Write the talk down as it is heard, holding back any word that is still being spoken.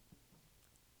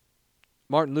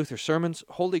Martin Luther Sermons,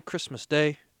 Holy Christmas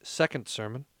Day, second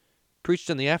sermon, preached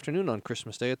in the afternoon on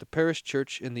Christmas Day at the parish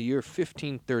church in the year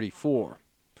 1534.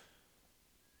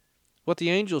 What the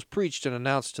angels preached and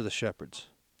announced to the shepherds.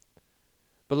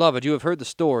 Beloved, you have heard the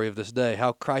story of this day,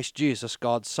 how Christ Jesus,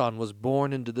 God's Son, was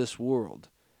born into this world,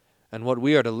 and what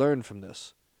we are to learn from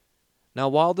this. Now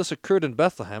while this occurred in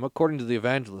Bethlehem, according to the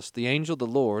evangelist, the angel of the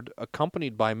Lord,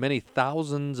 accompanied by many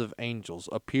thousands of angels,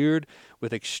 appeared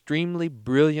with extremely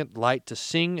brilliant light to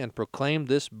sing and proclaim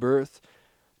this birth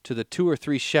to the 2 or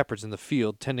 3 shepherds in the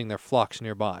field tending their flocks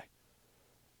nearby.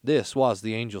 This was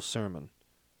the angel's sermon.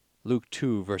 Luke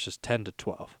 2, verses 10 to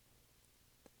 12.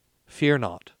 Fear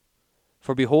not,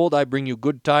 for behold, I bring you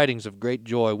good tidings of great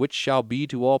joy, which shall be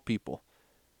to all people.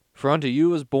 For unto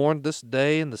you is born this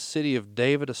day in the city of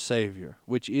David a Saviour,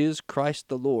 which is Christ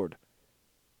the Lord.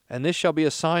 And this shall be a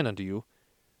sign unto you,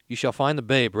 you shall find the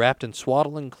babe wrapped in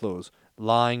swaddling clothes,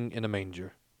 lying in a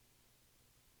manger.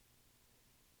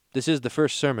 This is the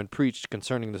first sermon preached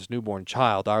concerning this newborn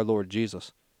child, our Lord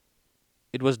Jesus.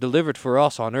 It was delivered for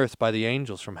us on earth by the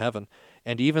angels from heaven,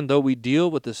 and even though we deal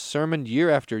with this sermon year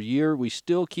after year, we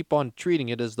still keep on treating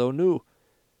it as though new.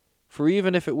 For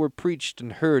even if it were preached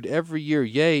and heard every year,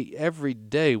 yea, every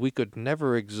day, we could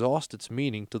never exhaust its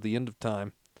meaning till the end of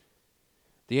time.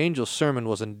 The angel's sermon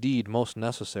was indeed most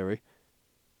necessary.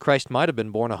 Christ might have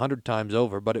been born 100 times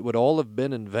over, but it would all have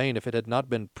been in vain if it had not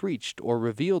been preached or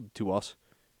revealed to us.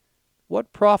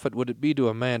 What profit would it be to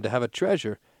a man to have a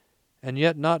treasure, and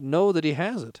yet not know that he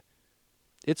has it?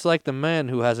 It's like the man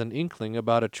who has an inkling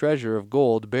about a treasure of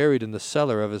gold buried in the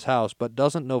cellar of his house, but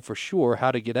doesn't know for sure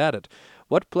how to get at it.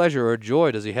 What pleasure or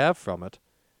joy does he have from it?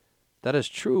 That is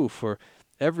true for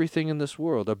everything in this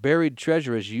world. A buried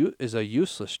treasure is a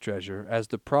useless treasure, as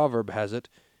the proverb has it,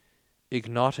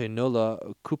 ignate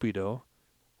nulla cupido.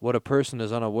 What a person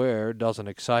is unaware doesn't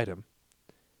excite him.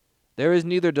 There is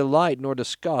neither delight nor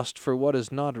disgust for what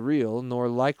is not real nor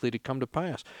likely to come to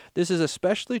pass. This is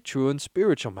especially true in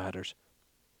spiritual matters.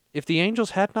 If the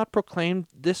angels had not proclaimed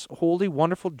this holy,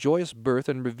 wonderful, joyous birth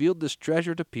and revealed this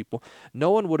treasure to people,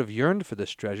 no one would have yearned for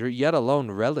this treasure, yet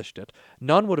alone relished it.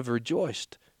 None would have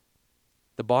rejoiced.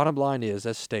 The bottom line is,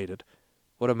 as stated,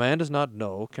 what a man does not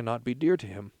know cannot be dear to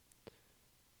him.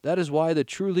 That is why the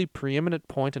truly preeminent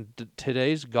point in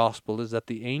today's gospel is that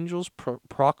the angel's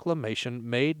proclamation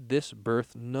made this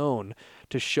birth known,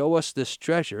 to show us this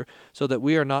treasure, so that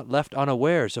we are not left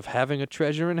unawares of having a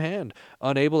treasure in hand,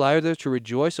 unable either to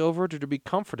rejoice over it or to be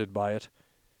comforted by it.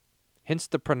 Hence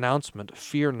the pronouncement,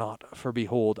 Fear not, for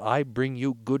behold, I bring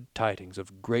you good tidings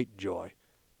of great joy.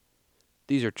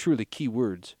 These are truly key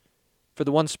words, for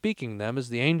the one speaking them is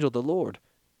the angel of the Lord.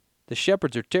 The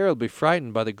shepherds are terribly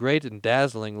frightened by the great and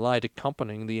dazzling light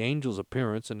accompanying the angel's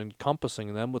appearance and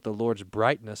encompassing them with the Lord's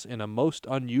brightness in a most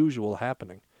unusual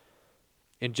happening.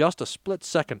 In just a split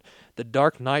second, the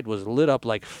dark night was lit up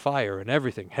like fire, and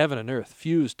everything, heaven and earth,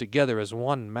 fused together as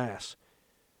one mass.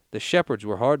 The shepherds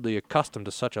were hardly accustomed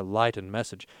to such a light and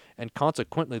message, and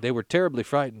consequently they were terribly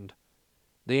frightened.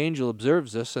 The angel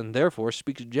observes this, and therefore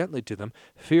speaks gently to them,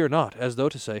 Fear not, as though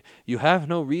to say, You have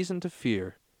no reason to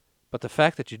fear. But the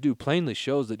fact that you do plainly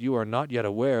shows that you are not yet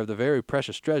aware of the very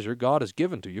precious treasure God has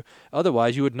given to you.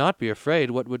 Otherwise you would not be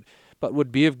afraid, but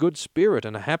would be of good spirit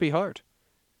and a happy heart.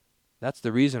 That's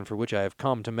the reason for which I have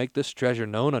come, to make this treasure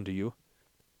known unto you.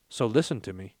 So listen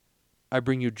to me. I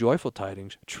bring you joyful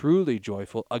tidings, truly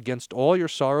joyful, against all your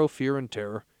sorrow, fear, and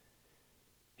terror.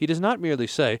 He does not merely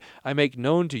say, I make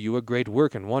known to you a great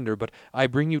work and wonder, but I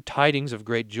bring you tidings of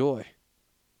great joy.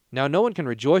 Now no one can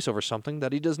rejoice over something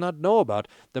that he does not know about.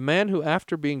 The man who,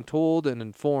 after being told and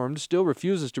informed, still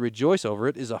refuses to rejoice over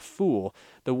it is a fool.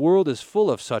 The world is full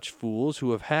of such fools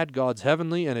who have had God's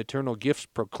heavenly and eternal gifts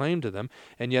proclaimed to them,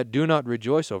 and yet do not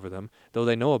rejoice over them, though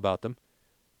they know about them.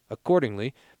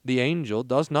 Accordingly, the angel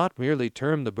does not merely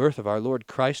term the birth of our Lord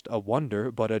Christ a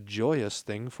wonder, but a joyous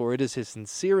thing, for it is his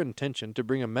sincere intention to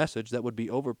bring a message that would be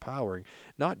overpowering,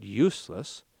 not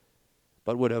useless,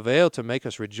 but would avail to make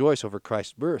us rejoice over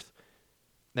Christ's birth,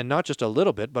 and not just a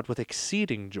little bit, but with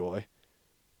exceeding joy.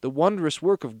 The wondrous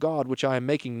work of God which I am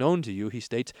making known to you, he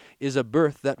states, is a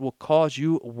birth that will cause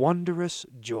you wondrous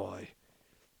joy.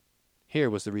 Here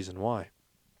was the reason why.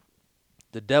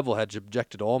 The devil had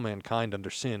subjected all mankind under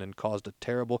sin and caused a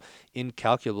terrible,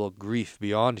 incalculable grief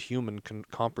beyond human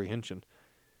comprehension.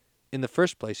 In the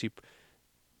first place, he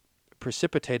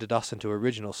precipitated us into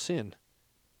original sin,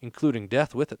 including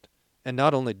death with it. And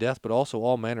not only death, but also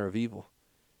all manner of evil.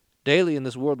 Daily in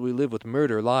this world we live with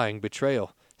murder, lying,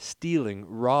 betrayal, stealing,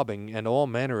 robbing, and all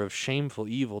manner of shameful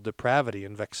evil, depravity,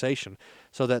 and vexation,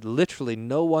 so that literally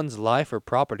no one's life or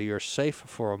property are safe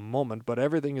for a moment, but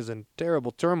everything is in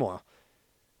terrible turmoil.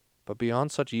 But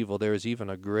beyond such evil there is even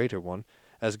a greater one,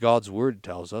 as God's word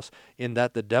tells us, in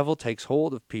that the devil takes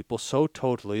hold of people so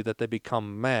totally that they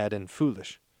become mad and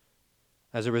foolish.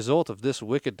 As a result of this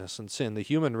wickedness and sin, the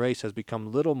human race has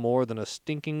become little more than a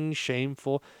stinking,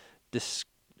 shameful,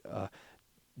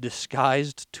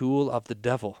 disguised tool of the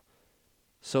devil.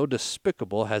 So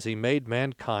despicable has he made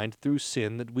mankind through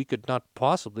sin that we could not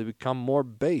possibly become more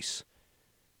base.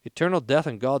 Eternal death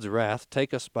and God's wrath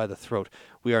take us by the throat.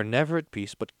 We are never at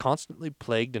peace, but constantly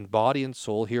plagued in body and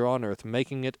soul here on earth,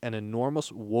 making it an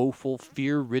enormous, woeful,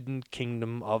 fear-ridden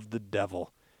kingdom of the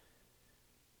devil.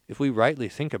 If we rightly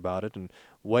think about it and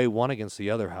weigh one against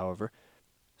the other, however,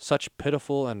 such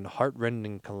pitiful and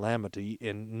heart-rending calamity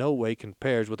in no way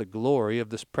compares with the glory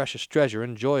of this precious treasure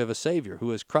and joy of a Savior,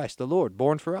 who is Christ the Lord,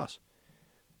 born for us.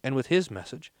 And with his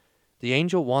message, the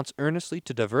angel wants earnestly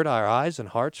to divert our eyes and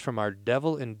hearts from our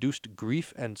devil-induced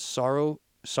grief and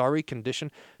sorry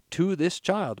condition to this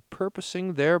child,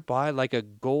 purposing thereby, like a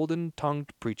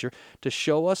golden-tongued preacher, to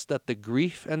show us that the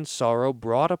grief and sorrow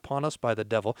brought upon us by the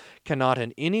devil cannot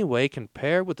in any way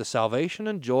compare with the salvation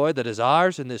and joy that is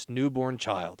ours in this newborn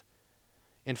child.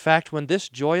 In fact, when this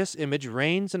joyous image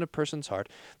reigns in a person's heart,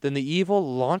 then the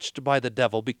evil launched by the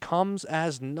devil becomes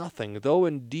as nothing, though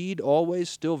indeed always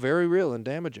still very real and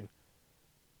damaging.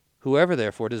 Whoever,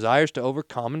 therefore, desires to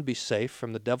overcome and be safe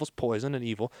from the devil's poison and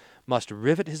evil must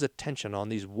rivet his attention on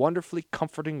these wonderfully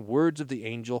comforting words of the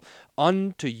angel,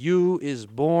 "Unto you is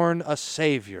born a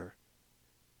Savior."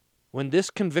 When this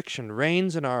conviction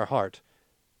reigns in our heart,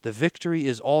 the victory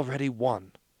is already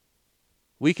won.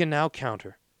 We can now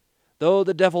counter. Though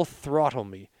the devil throttle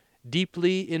me,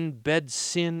 deeply embed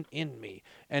sin in me,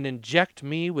 and inject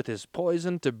me with his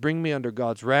poison to bring me under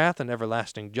God's wrath and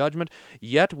everlasting judgment,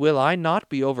 yet will I not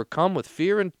be overcome with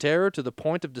fear and terror to the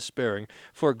point of despairing.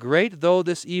 For great though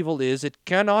this evil is, it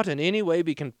cannot in any way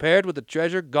be compared with the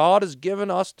treasure God has given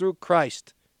us through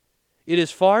Christ. It is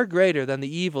far greater than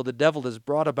the evil the devil has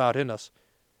brought about in us.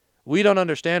 We don't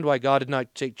understand why God did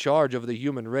not take charge over the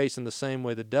human race in the same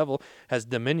way the devil has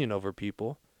dominion over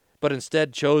people, but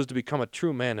instead chose to become a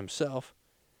true man himself.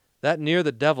 That near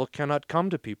the devil cannot come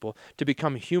to people, to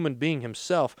become a human being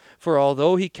himself, for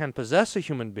although he can possess a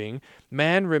human being,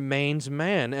 man remains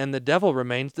man, and the devil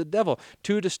remains the devil,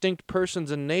 two distinct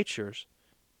persons and natures.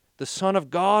 The Son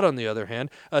of God, on the other hand,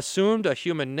 assumed a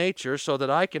human nature, so that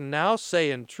I can now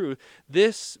say in truth,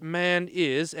 this man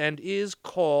is and is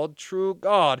called true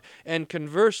God, and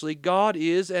conversely, God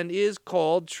is and is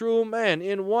called true man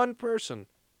in one person.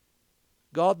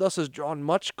 God thus has drawn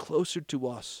much closer to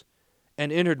us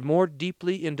and entered more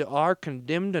deeply into our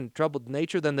condemned and troubled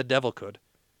nature than the devil could.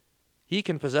 He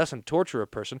can possess and torture a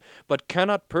person, but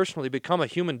cannot personally become a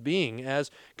human being,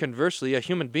 as, conversely, a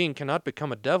human being cannot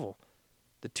become a devil.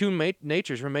 The two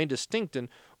natures remain distinct and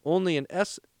only in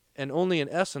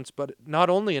essence, but not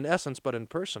only in essence, but in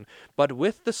person. But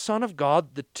with the Son of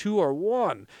God, the two are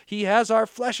one. He has our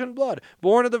flesh and blood,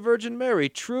 born of the Virgin Mary,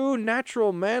 true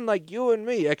natural man like you and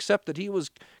me, except that he was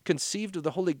conceived of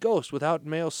the Holy Ghost without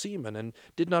male semen, and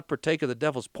did not partake of the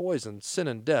devil's poison, sin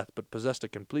and death, but possessed a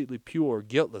completely pure,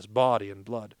 guiltless body and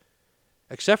blood.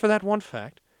 Except for that one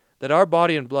fact, that our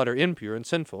body and blood are impure and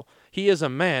sinful, he is a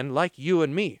man like you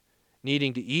and me,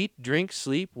 needing to eat, drink,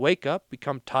 sleep, wake up,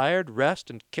 become tired, rest,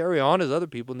 and carry on as other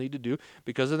people need to do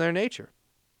because of their nature.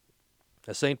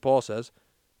 As St. Paul says,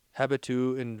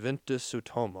 habitu inventus ut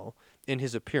homo, in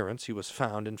his appearance he was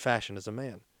found in fashion as a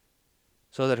man.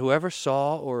 So that whoever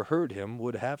saw or heard him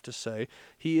would have to say,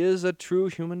 he is a true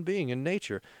human being in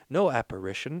nature, no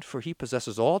apparition, for he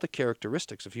possesses all the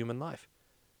characteristics of human life.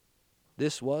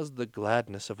 This was the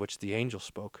gladness of which the angel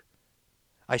spoke.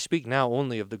 I speak now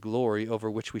only of the glory over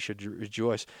which we should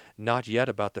rejoice, not yet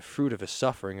about the fruit of his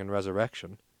suffering and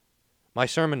resurrection. My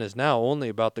sermon is now only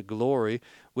about the glory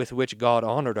with which God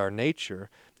honored our nature,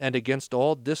 and against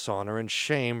all dishonor and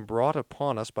shame brought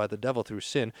upon us by the devil through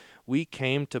sin, we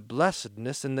came to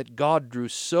blessedness in that God drew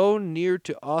so near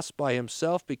to us by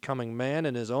himself, becoming man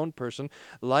in his own person,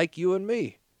 like you and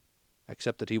me,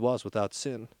 except that he was without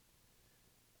sin.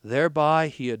 Thereby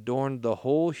he adorned the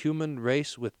whole human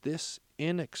race with this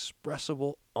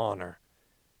inexpressible honor.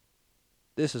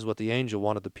 This is what the angel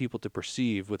wanted the people to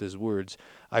perceive with his words,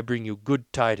 I bring you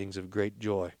good tidings of great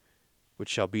joy, which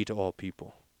shall be to all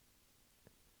people.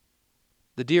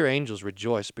 The dear angels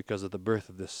rejoice because of the birth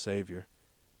of this Savior,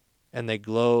 and they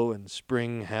glow and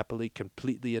spring happily,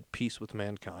 completely at peace with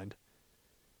mankind.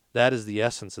 That is the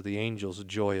essence of the angel's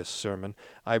joyous sermon.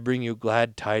 I bring you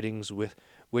glad tidings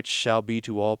which shall be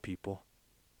to all people.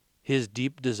 His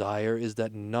deep desire is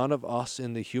that none of us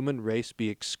in the human race be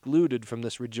excluded from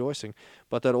this rejoicing,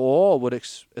 but that all would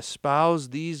espouse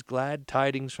these glad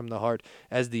tidings from the heart,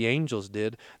 as the angels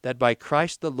did, that by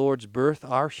Christ the Lord's birth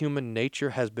our human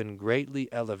nature has been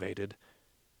greatly elevated,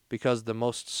 because the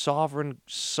most sovereign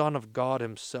Son of God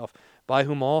himself, by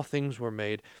whom all things were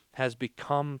made, has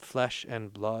become flesh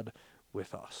and blood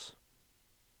with us.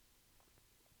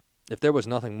 If there was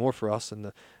nothing more for us in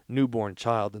the newborn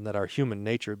child than that our human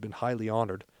nature had been highly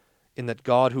honored, in that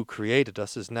God who created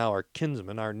us is now our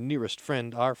kinsman, our nearest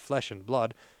friend, our flesh and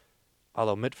blood, I'll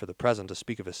omit for the present to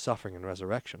speak of his suffering and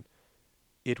resurrection,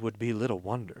 it would be little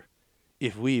wonder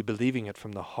if we, believing it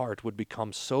from the heart, would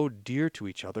become so dear to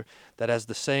each other that, as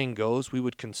the saying goes, we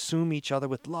would consume each other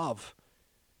with love.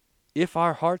 If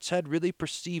our hearts had really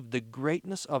perceived the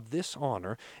greatness of this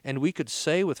honor, and we could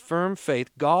say with firm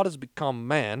faith, God has become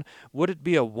man, would it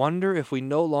be a wonder if we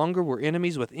no longer were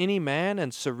enemies with any man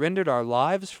and surrendered our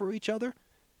lives for each other?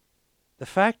 The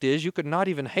fact is, you could not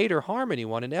even hate or harm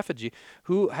anyone in effigy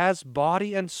who has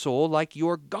body and soul like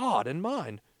your God and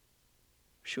mine.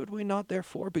 Should we not,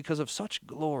 therefore, because of such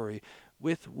glory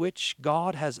with which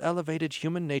God has elevated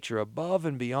human nature above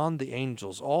and beyond the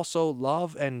angels, also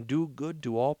love and do good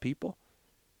to all people?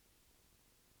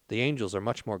 The angels are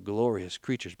much more glorious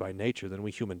creatures by nature than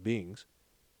we human beings.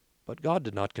 But God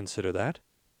did not consider that.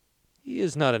 He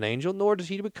is not an angel, nor did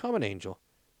he become an angel.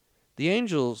 The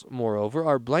angels, moreover,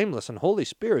 are blameless and holy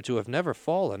spirits who have never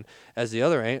fallen, as the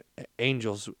other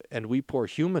angels and we poor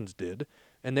humans did,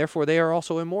 and therefore they are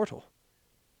also immortal.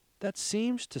 That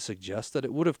seems to suggest that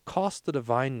it would have cost the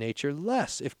divine nature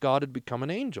less if God had become an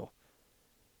angel.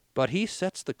 But he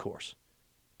sets the course,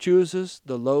 chooses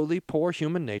the lowly, poor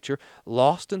human nature,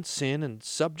 lost in sin and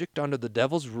subject under the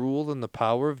devil's rule and the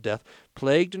power of death,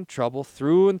 plagued in trouble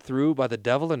through and through by the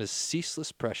devil and his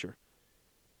ceaseless pressure.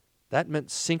 That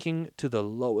meant sinking to the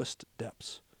lowest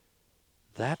depths.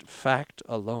 That fact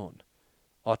alone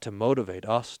ought to motivate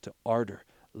us to ardor,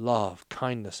 love,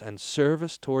 kindness, and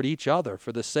service toward each other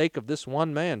for the sake of this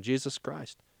one man, Jesus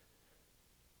Christ.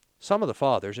 Some of the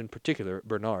fathers, in particular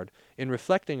Bernard, in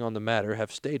reflecting on the matter have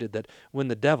stated that when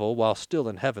the devil, while still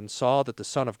in heaven, saw that the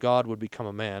Son of God would become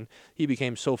a man, he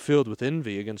became so filled with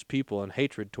envy against people and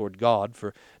hatred toward God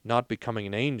for not becoming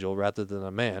an angel rather than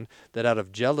a man, that out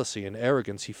of jealousy and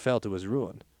arrogance he fell to his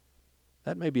ruin.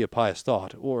 That may be a pious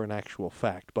thought, or an actual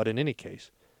fact, but in any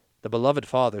case, the beloved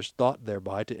fathers thought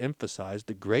thereby to emphasize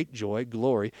the great joy,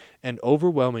 glory, and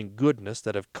overwhelming goodness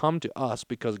that have come to us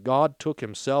because God took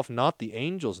himself not the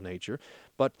angel's nature,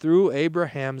 but through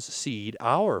Abraham's seed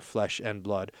our flesh and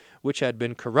blood, which had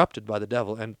been corrupted by the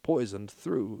devil and poisoned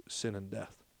through sin and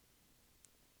death.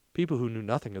 People who knew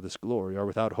nothing of this glory are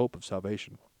without hope of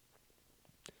salvation.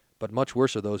 But much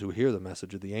worse are those who hear the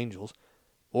message of the angels,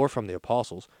 or from the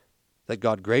apostles, that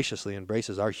God graciously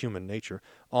embraces our human nature,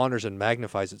 honors and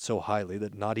magnifies it so highly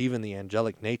that not even the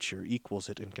angelic nature equals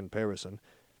it in comparison,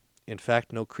 in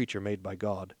fact no creature made by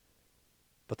God.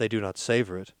 But they do not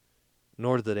savor it,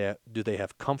 nor do they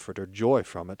have comfort or joy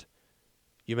from it.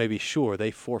 You may be sure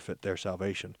they forfeit their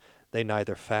salvation. They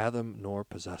neither fathom nor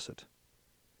possess it.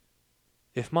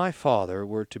 If my father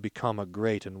were to become a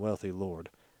great and wealthy lord,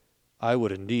 I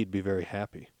would indeed be very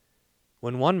happy.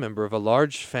 When one member of a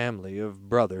large family of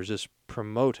brothers is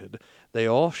promoted, they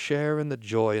all share in the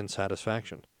joy and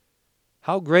satisfaction.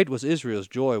 How great was Israel's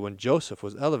joy when Joseph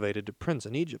was elevated to prince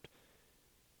in Egypt!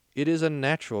 It is a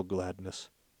natural gladness.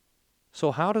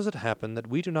 So how does it happen that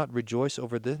we do not rejoice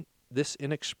over this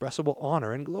inexpressible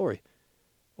honor and glory?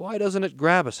 Why doesn't it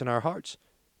grab us in our hearts?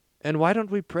 And why don't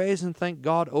we praise and thank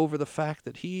God over the fact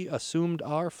that he assumed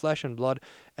our flesh and blood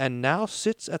and now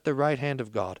sits at the right hand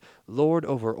of God, Lord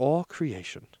over all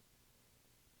creation?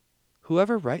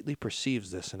 Whoever rightly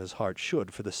perceives this in his heart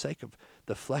should, for the sake of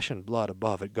the flesh and blood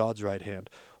above at God's right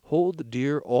hand, hold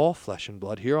dear all flesh and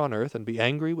blood here on earth and be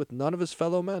angry with none of his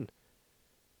fellow men.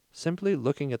 Simply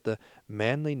looking at the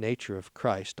manly nature of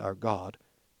Christ, our God,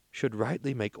 should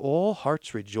rightly make all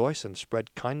hearts rejoice and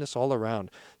spread kindness all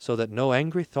around, so that no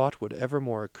angry thought would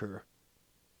evermore occur.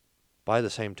 By the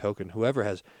same token, whoever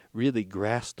has really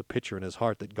grasped the picture in his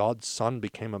heart that God's Son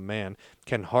became a man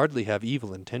can hardly have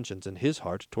evil intentions in his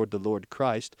heart toward the Lord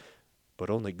Christ, but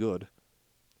only good.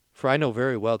 For I know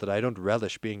very well that I don't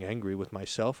relish being angry with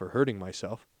myself or hurting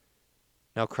myself.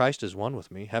 Now Christ is one with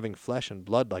me, having flesh and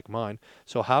blood like mine,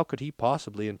 so how could he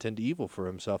possibly intend evil for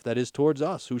himself, that is, towards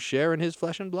us, who share in his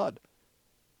flesh and blood?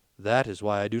 That is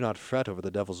why I do not fret over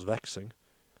the devil's vexing.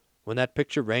 When that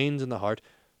picture reigns in the heart,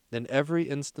 then every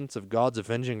instance of God's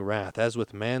avenging wrath, as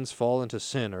with man's fall into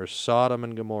sin, or Sodom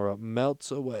and Gomorrah,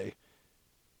 melts away.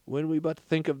 When we but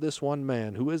think of this one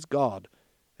man, who is God,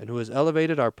 and who has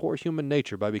elevated our poor human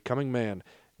nature by becoming man,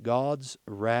 God's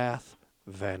wrath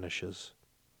vanishes.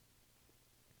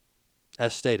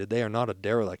 As stated, they are not a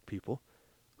derelict people,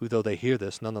 who, though they hear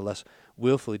this, nonetheless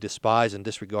willfully despise and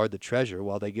disregard the treasure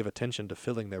while they give attention to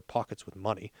filling their pockets with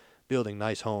money, building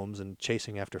nice homes, and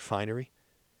chasing after finery.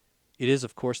 It is,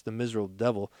 of course, the miserable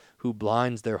devil who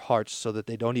blinds their hearts so that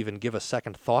they don't even give a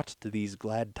second thought to these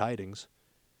glad tidings.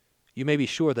 You may be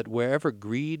sure that wherever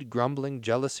greed, grumbling,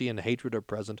 jealousy, and hatred are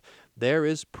present, there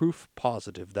is proof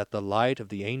positive that the light of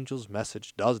the angel's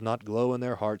message does not glow in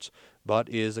their hearts, but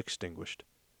is extinguished.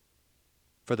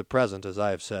 For the present, as I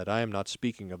have said, I am not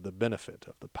speaking of the benefit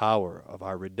of the power of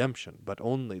our redemption, but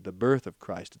only the birth of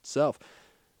Christ itself,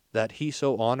 that he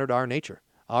so honored our nature,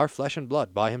 our flesh and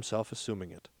blood, by himself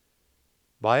assuming it.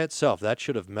 By itself that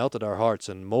should have melted our hearts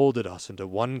and molded us into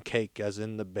one cake as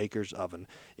in the baker's oven,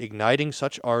 igniting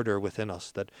such ardor within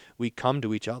us that we come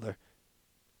to each other.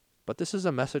 But this is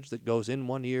a message that goes in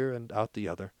one ear and out the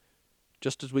other,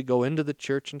 just as we go into the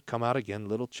church and come out again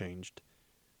little changed.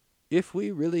 If we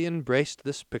really embraced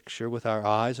this picture with our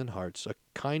eyes and hearts, a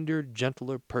kinder,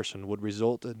 gentler person would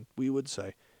result, and we would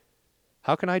say,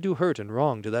 "How can I do hurt and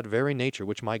wrong to that very nature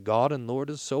which my God and Lord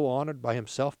is so honored by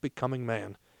himself becoming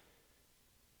man?"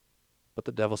 But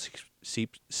the devil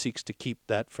seeks to keep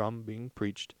that from being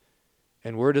preached,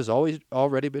 and word has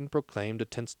already been proclaimed,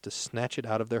 attempts to snatch it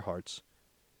out of their hearts.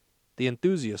 The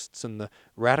enthusiasts and the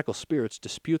radical spirits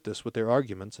dispute this with their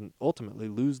arguments and ultimately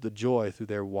lose the joy through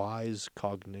their wise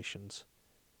cognitions.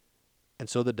 And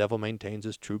so the devil maintains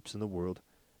his troops in the world,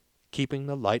 keeping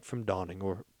the light from dawning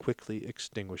or quickly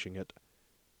extinguishing it.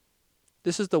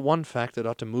 This is the one fact that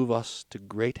ought to move us to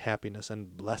great happiness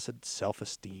and blessed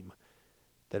self-esteem,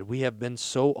 that we have been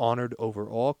so honored over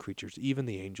all creatures, even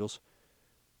the angels.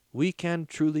 We can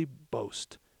truly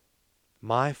boast,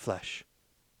 "My flesh,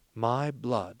 my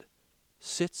blood,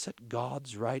 sits at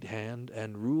God's right hand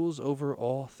and rules over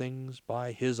all things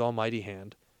by his almighty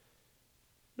hand."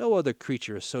 No other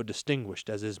creature is so distinguished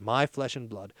as is my flesh and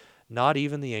blood, not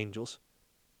even the angels.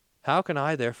 How can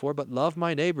I, therefore, but love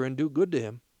my neighbor and do good to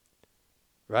him?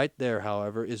 Right there,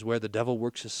 however, is where the devil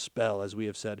works his spell, as we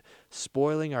have said,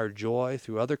 spoiling our joy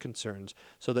through other concerns,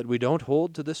 so that we don't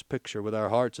hold to this picture with our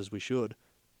hearts as we should.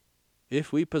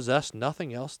 If we possessed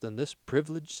nothing else than this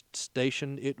privileged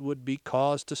station, it would be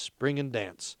cause to spring and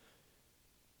dance.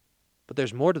 But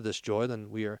there's more to this joy than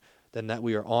that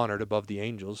we are honored above the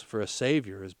angels, for a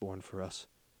Savior is born for us.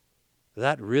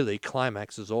 That really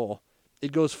climaxes all.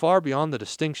 It goes far beyond the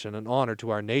distinction and honor to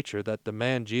our nature that the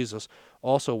man Jesus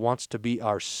also wants to be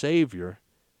our Savior.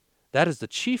 That is the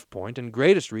chief point and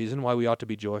greatest reason why we ought to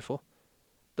be joyful.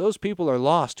 Those people are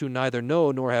lost who neither know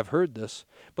nor have heard this,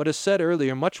 but as said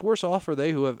earlier, much worse off are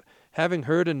they who, having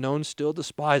heard and known, still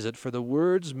despise it, for the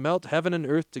words melt heaven and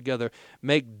earth together,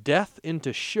 make death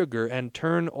into sugar, and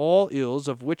turn all ills,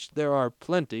 of which there are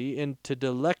plenty, into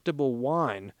delectable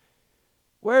wine.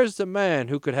 Where is the man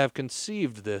who could have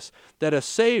conceived this, that a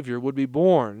Savior would be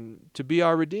born to be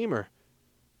our Redeemer?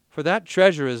 For that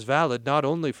treasure is valid not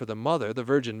only for the mother, the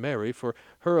Virgin Mary, for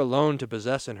her alone to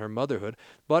possess in her motherhood,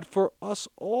 but for us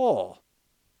all.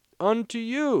 "Unto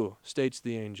you," states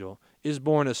the angel, "is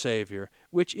born a Savior,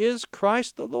 which is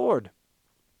Christ the Lord."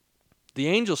 The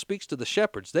angel speaks to the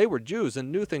shepherds. They were Jews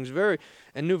and knew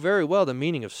very well the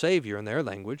meaning of Savior in their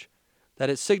language, that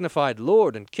it signified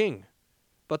Lord and King.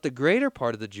 But the greater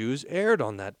part of the Jews erred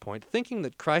on that point, thinking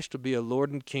that Christ would be a Lord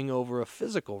and King over a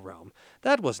physical realm.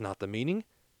 That was not the meaning.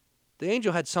 The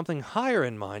angel had something higher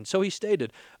in mind, so he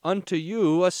stated, "Unto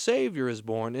you a Savior is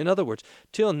born." In other words,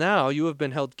 till now you have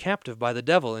been held captive by the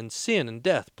devil in sin and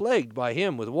death, plagued by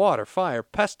him with water, fire,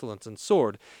 pestilence, and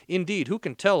sword. Indeed, who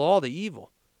can tell all the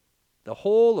evil? The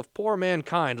whole of poor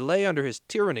mankind lay under his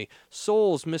tyranny,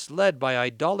 souls misled by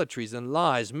idolatries and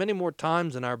lies, many more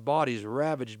times than our bodies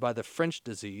ravaged by the French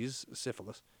disease,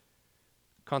 syphilis.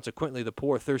 Consequently, the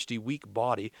poor, thirsty, weak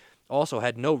body also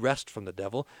had no rest from the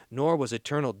devil, nor was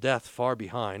eternal death far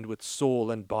behind, with soul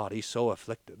and body so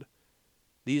afflicted.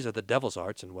 These are the devil's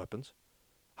arts and weapons.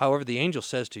 However, the angel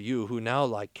says to you, who now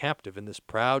lie captive in this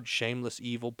proud, shameless,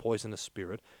 evil, poisonous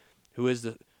spirit, who is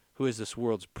this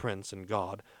world's prince and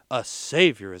God, a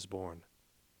Savior is born.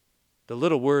 The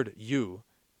little word "you"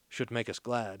 should make us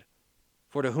glad.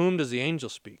 For to whom does the angel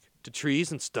speak? To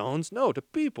trees and stones? No, to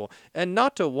people, and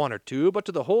not to one or two, but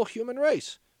to the whole human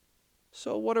race.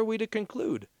 So what are we to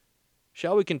conclude?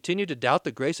 Shall we continue to doubt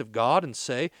the grace of God and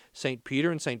say, St.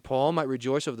 Peter and St. Paul might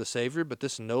rejoice over the Savior, but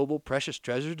this noble, precious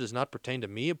treasure does not pertain to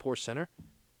me, a poor sinner?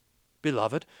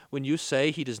 Beloved, when you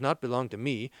say he does not belong to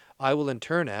me, I will in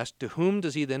turn ask, to whom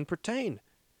does he then pertain?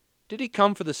 Did he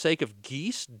come for the sake of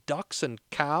geese, ducks, and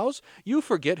cows? You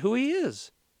forget who he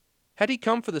is. Had he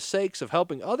come for the sakes of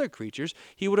helping other creatures,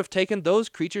 he would have taken those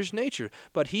creatures' nature,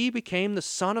 but he became the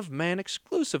Son of Man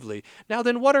exclusively. Now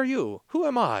then, what are you? Who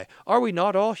am I? Are we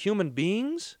not all human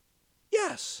beings?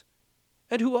 Yes.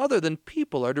 And who other than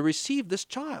people are to receive this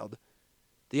child?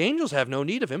 The angels have no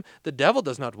need of him. The devil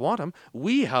does not want him.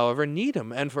 We, however, need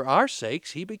him, and for our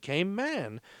sakes he became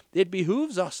man. It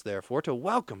behooves us, therefore, to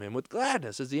welcome him with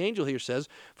gladness, as the angel here says,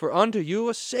 "For unto you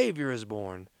a Savior is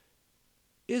born."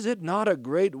 Is it not a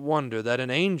great wonder that an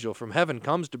angel from heaven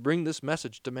comes to bring this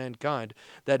message to mankind,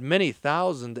 that many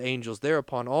thousand angels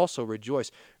thereupon also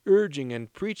rejoice, urging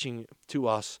and preaching to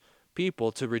us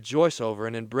people to rejoice over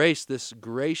and embrace this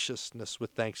graciousness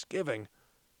with thanksgiving?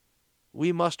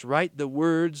 We must write the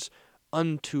words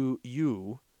 "unto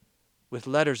you" with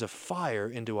letters of fire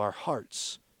into our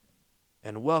hearts,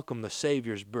 and welcome the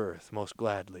Savior's birth most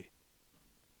gladly.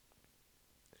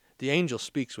 The angel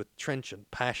speaks with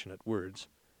trenchant, passionate words.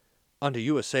 Unto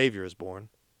you a Savior is born,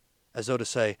 as though to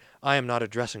say, I am not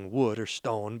addressing wood or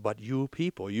stone, but you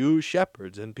people, you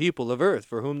shepherds and people of earth,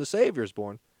 for whom the Savior is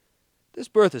born. This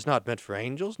birth is not meant for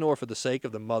angels, nor for the sake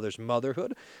of the mother's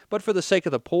motherhood, but for the sake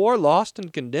of the poor, lost,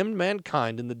 and condemned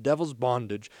mankind in the devil's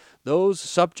bondage, those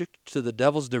subject to the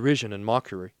devil's derision and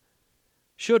mockery.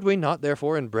 Should we not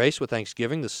therefore embrace with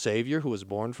thanksgiving the Savior who was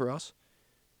born for us?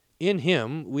 In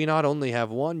him we not only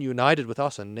have one united with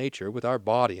us in nature, with our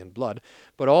body and blood,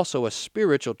 but also a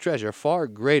spiritual treasure far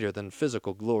greater than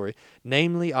physical glory,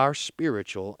 namely our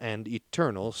spiritual and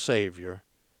eternal Savior.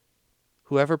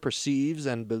 Whoever perceives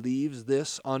and believes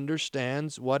this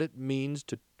understands what it means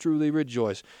to truly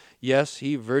rejoice. Yes,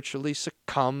 he virtually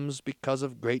succumbs because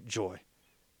of great joy.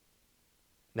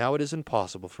 Now it is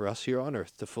impossible for us here on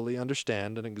earth to fully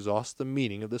understand and exhaust the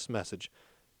meaning of this message.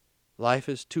 Life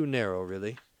is too narrow,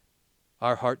 really,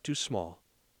 our heart too small,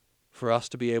 for us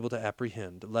to be able to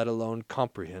apprehend, let alone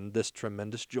comprehend, this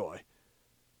tremendous joy.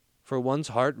 For one's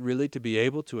heart really to be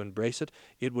able to embrace it,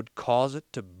 it would cause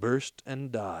it to burst and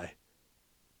die.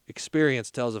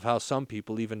 Experience tells of how some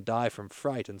people even die from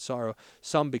fright and sorrow,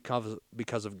 some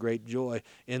because of great joy.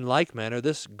 In like manner,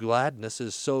 this gladness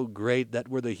is so great that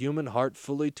were the human heart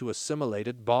fully to assimilate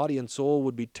it, body and soul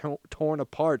would be torn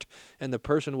apart, and the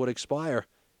person would expire.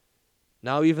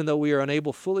 Now, even though we are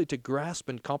unable fully to grasp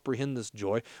and comprehend this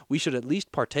joy, we should at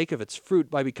least partake of its fruit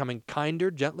by becoming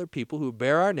kinder, gentler people who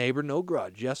bear our neighbor no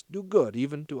grudge, yes, do good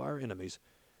even to our enemies,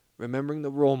 remembering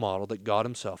the role model that God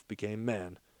himself became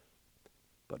man.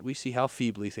 But we see how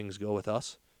feebly things go with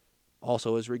us,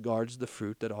 also as regards the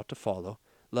fruit that ought to follow,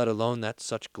 let alone that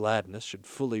such gladness should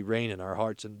fully reign in our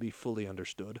hearts and be fully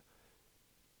understood.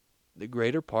 The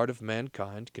greater part of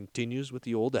mankind continues with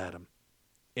the old Adam.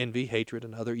 Envy, hatred,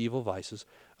 and other evil vices,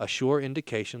 a sure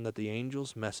indication that the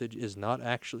angel's message is not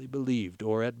actually believed,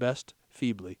 or at best,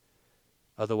 feebly.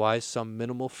 Otherwise, some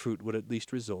minimal fruit would at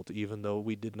least result, even though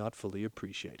we did not fully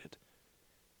appreciate it.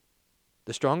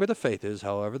 The stronger the faith is,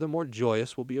 however, the more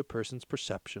joyous will be a person's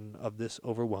perception of this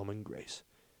overwhelming grace.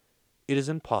 It is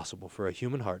impossible for a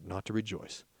human heart not to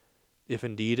rejoice, if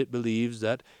indeed it believes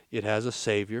that it has a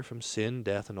Savior from sin,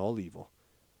 death, and all evil.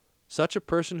 Such a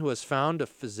person who has found a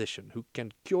physician who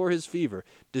can cure his fever,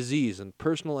 disease, and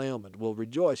personal ailment will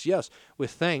rejoice. Yes, with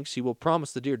thanks he will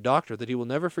promise the dear doctor that he will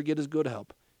never forget his good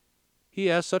help. He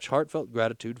has such heartfelt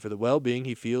gratitude for the well-being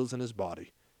he feels in his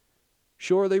body.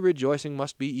 Surely rejoicing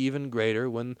must be even greater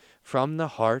when from the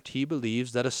heart he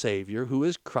believes that a Savior, who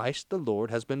is Christ the Lord,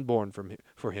 has been born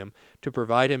for him to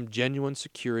provide him genuine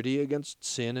security against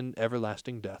sin and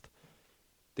everlasting death.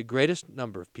 The greatest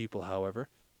number of people, however,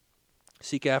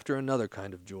 seek after another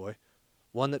kind of joy,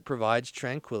 one that provides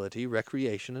tranquility,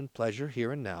 recreation, and pleasure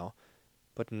here and now,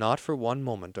 but not for one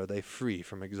moment are they free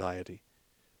from anxiety.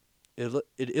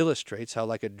 It illustrates how,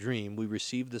 like a dream, we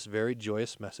receive this very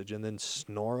joyous message and then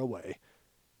snore away.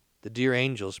 The dear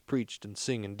angels preached and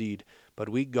sing indeed, but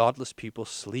we godless people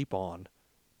sleep on,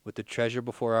 with the treasure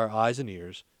before our eyes and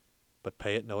ears, but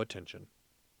pay it no attention.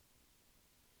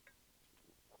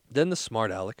 Then the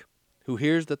smart aleck, who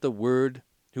hears that word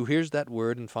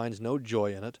and finds no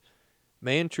joy in it,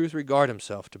 may in truth regard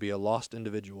himself to be a lost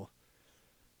individual.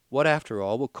 What, after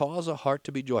all, will cause a heart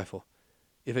to be joyful,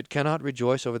 if it cannot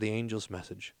rejoice over the angel's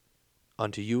message?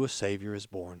 Unto you a Savior is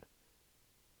born.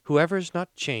 Whoever is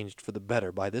not changed for the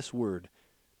better by this word,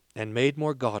 and made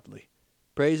more godly,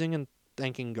 praising and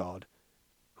thanking God,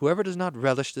 whoever does not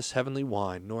relish this heavenly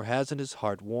wine, nor has in his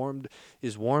heart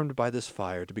is warmed by this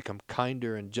fire to become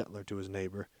kinder and gentler to his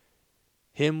neighbor,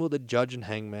 him will the judge and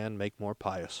hangman make more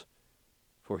pious,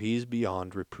 for he is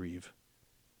beyond reprieve.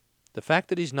 The fact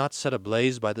that he's not set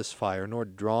ablaze by this fire, nor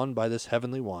drawn by this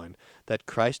heavenly wine, that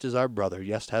Christ is our brother,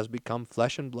 yes, has become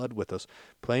flesh and blood with us,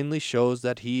 plainly shows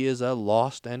that he is a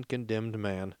lost and condemned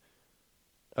man.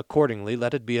 Accordingly,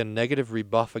 let it be a negative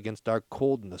rebuff against our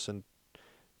coldness and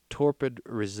torpid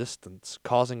resistance,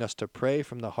 causing us to pray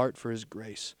from the heart for his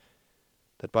grace,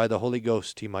 that by the Holy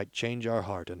Ghost he might change our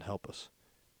heart and help us.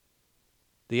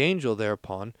 The angel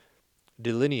thereupon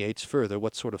delineates further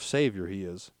what sort of Savior he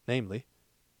is, namely,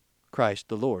 Christ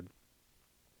the Lord.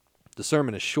 The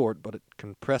sermon is short, but it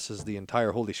compresses the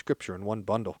entire Holy Scripture in one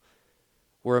bundle.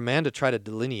 Were a man to try to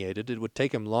delineate it, it would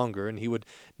take him longer, and he would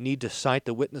need to cite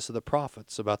the witness of the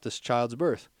prophets about this child's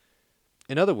birth.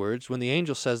 In other words, when the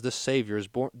angel says this Savior is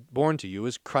born to you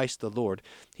is Christ the Lord,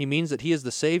 he means that he is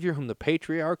the Savior whom the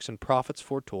patriarchs and prophets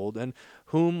foretold, and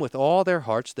whom with all their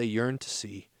hearts they yearned to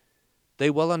see. They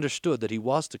well understood that he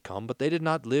was to come, but they did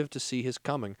not live to see his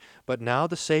coming. But now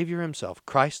the Savior himself,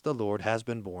 Christ the Lord, has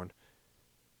been born.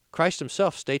 Christ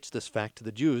himself states this fact to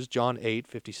the Jews, John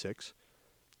 8:56.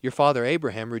 Your father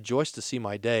Abraham rejoiced to see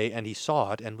my day, and he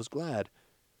saw it and was glad.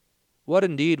 What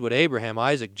indeed would Abraham,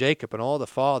 Isaac, Jacob, and all the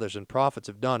fathers and prophets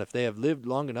have done if they have lived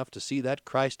long enough to see that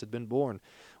Christ had been born?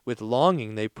 With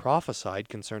longing they prophesied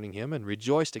concerning him and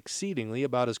rejoiced exceedingly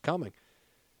about his coming.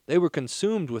 They were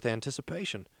consumed with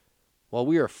anticipation, while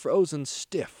we are frozen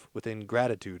stiff with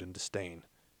ingratitude and disdain.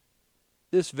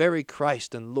 This very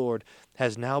Christ and Lord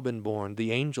has now been born,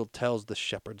 the angel tells the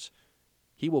shepherds.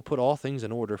 He will put all things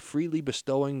in order, freely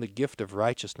bestowing the gift of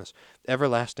righteousness,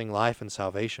 everlasting life and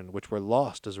salvation, which were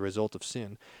lost as a result of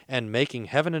sin, and making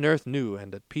heaven and earth new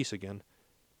and at peace again.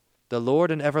 The Lord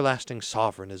and everlasting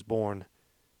Sovereign is born.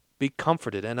 Be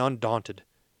comforted and undaunted.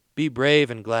 Be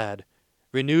brave and glad,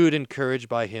 renewed in courage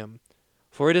by him.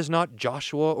 For it is not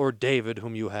Joshua or David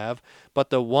whom you have,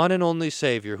 but the one and only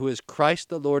Savior, who is Christ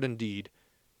the Lord indeed.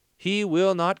 He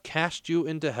will not cast you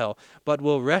into hell, but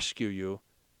will rescue you,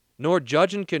 nor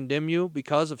judge and condemn you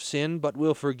because of sin, but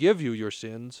will forgive you your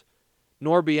sins,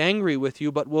 nor be angry with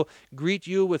you, but will greet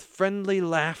you with friendly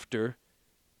laughter.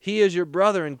 He is your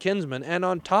brother and kinsman, and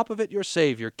on top of it your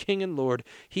Savior, King and Lord.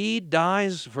 He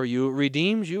dies for you,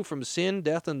 redeems you from sin,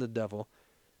 death, and the devil.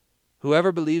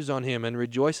 Whoever believes on him and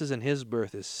rejoices in his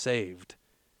birth is saved.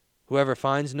 Whoever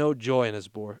finds no joy in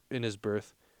his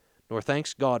birth, nor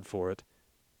thanks God for it,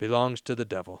 belongs to the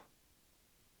devil.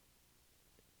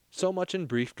 So much in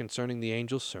brief concerning the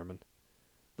angel's sermon.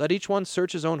 Let each one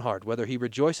search his own heart, whether he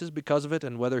rejoices because of it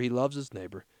and whether he loves his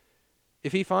neighbor.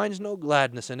 If he finds no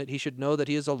gladness in it, he should know that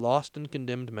he is a lost and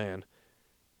condemned man.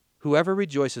 Whoever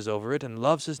rejoices over it and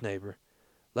loves his neighbor,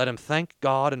 let him thank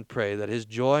God and pray that his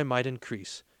joy might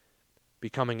increase,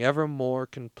 becoming ever more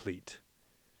complete.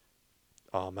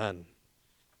 Amen.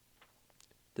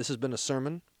 This has been a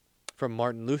sermon from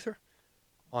Martin Luther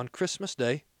on Christmas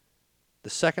Day, the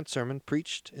second sermon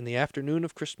preached in the afternoon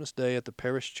of Christmas Day at the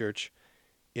parish church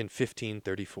in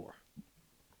 1534.